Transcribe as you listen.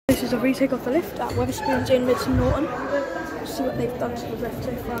this is a retake of the lift at Weatherspoons in Midsomer, Norton. Let's see what they've done to the lift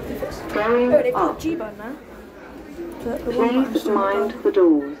so far. If it's... Oh, they've got a G-button now. Please mind the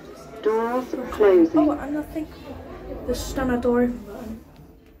doors. Doors closing. Oh, and I think the standard door open button.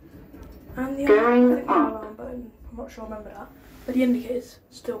 And the Going alarm button. I'm not sure I remember that. But the indicator's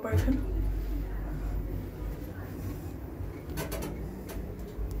still broken.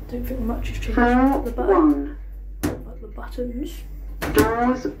 Don't think much has changed. Floor The button. 1. But the buttons.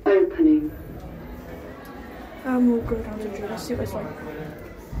 Doors opening. And we'll go down to Drew. Let's see what it's like.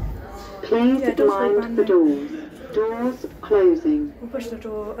 Please mind the doors. Doors closing. We'll push the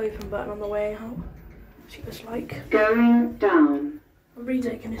door open button on the way out. See what it's like. Going down. I'm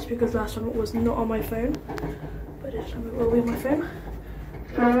retaking this because last time it was not on my phone. But this time it will be on my phone.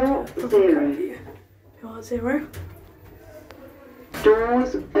 Floor 0. Floor 0.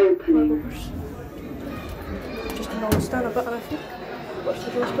 Doors opening. Just a normal standard button, I think. Watch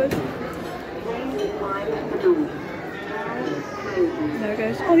the door close. Please mind the doors. Doors closing. There it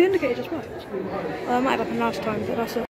goes. Oh, the indicator just worked. Well, that might have happened last time, but that's it.